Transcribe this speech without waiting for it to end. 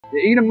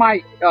The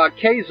Edomite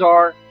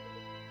KHAZAR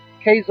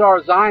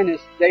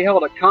Zionists, they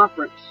held a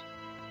conference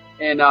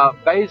in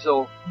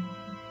Basel.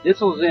 This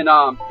was in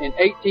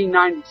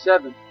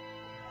 1897,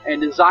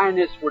 and the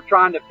Zionists were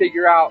trying to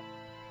figure out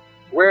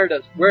where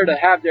to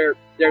have their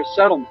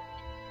settlement.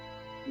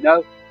 You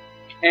know,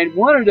 and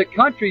one of the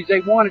countries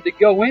they wanted to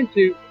go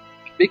into,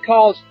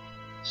 because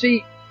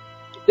see,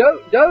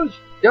 those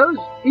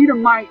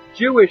Edomite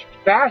Jewish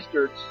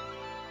bastards,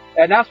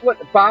 and that's what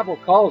the Bible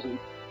calls them.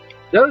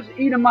 Those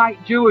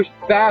Edomite Jewish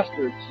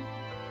bastards,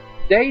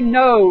 they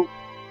know,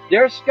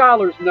 their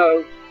scholars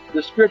know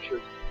the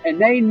scriptures, and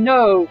they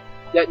know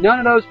that none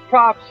of those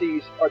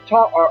prophecies are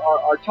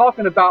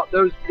talking about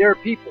their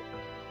people.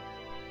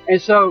 And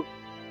so,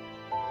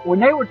 when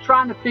they were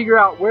trying to figure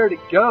out where to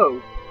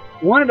go,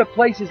 one of the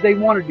places they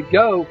wanted to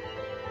go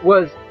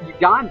was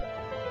Uganda.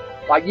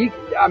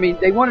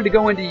 They wanted to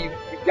go into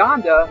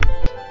Uganda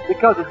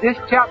because of this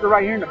chapter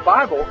right here in the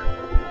Bible,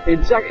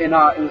 in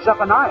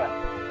Zephaniah.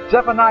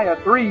 Zephaniah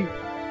 3,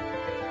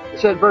 it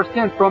says, verse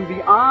 10, "From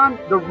beyond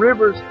the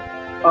rivers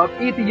of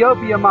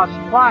Ethiopia my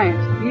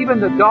suppliants,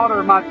 even the daughter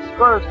of my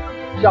dispersed,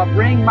 shall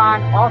bring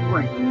mine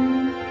offering."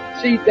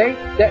 See,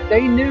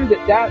 they knew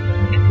that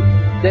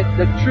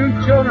the true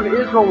children of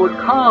Israel would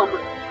come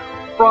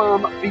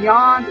from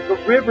beyond the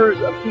rivers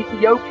of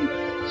Ethiopia.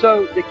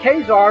 So the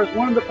KHAZARs,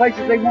 one of the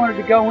places they wanted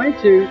to go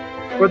into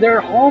for their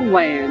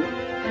homeland,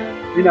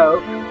 you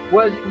know,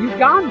 was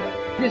Uganda.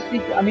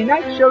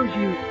 That shows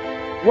you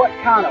what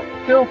kind of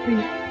filthy,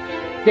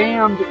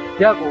 damned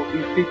devils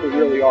these people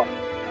really are.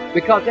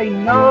 Because they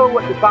know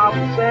what the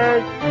Bible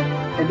says,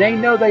 and they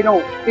know they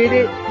don't fit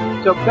it.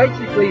 So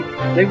basically,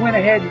 they went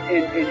ahead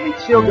and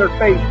sealed their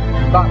fate.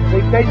 But they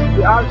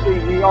basically, obviously,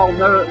 we all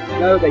know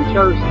they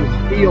chose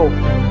to steal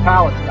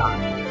Palestine.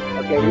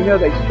 Okay, we know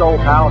they stole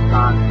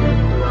Palestine for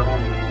their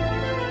own.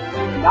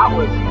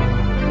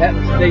 And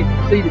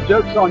see, the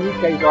joke's on you,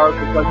 KHAZARs,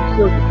 because you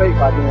sealed your fate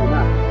by doing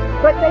that.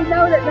 But they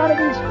know that none of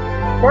these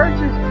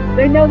verses,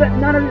 they know that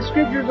none of the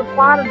scriptures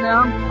apply to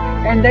them,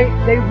 and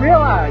they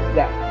realize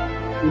that,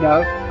 you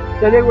know.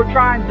 So they were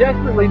trying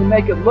desperately to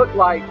make it look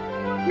like,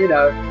 you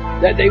know,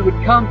 that they would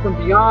come from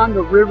beyond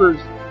the rivers,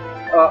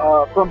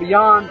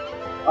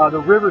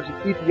 the rivers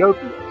of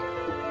Ethiopia.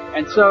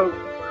 And so,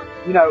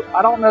 you know,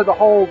 I don't know the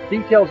whole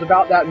details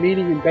about that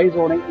meeting in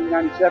Basel in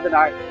 1897.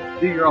 I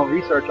do your own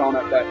research on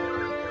it,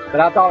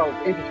 but I thought it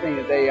was interesting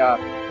that they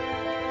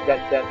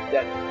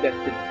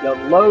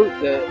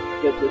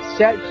the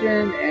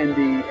deception and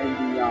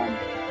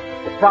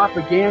the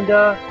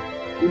propaganda,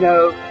 you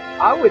know,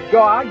 I'd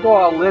go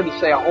on a limb to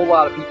say a whole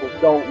lot of people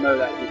don't know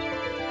that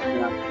history. You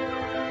know?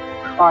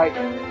 Alright,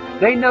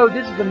 they know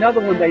this is another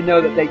one they know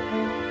that they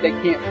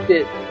can't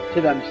fit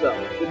to themselves.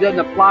 It doesn't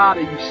apply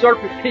to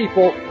usurping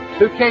people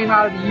who came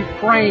out of the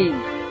Ukraine.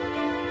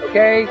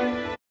 Okay?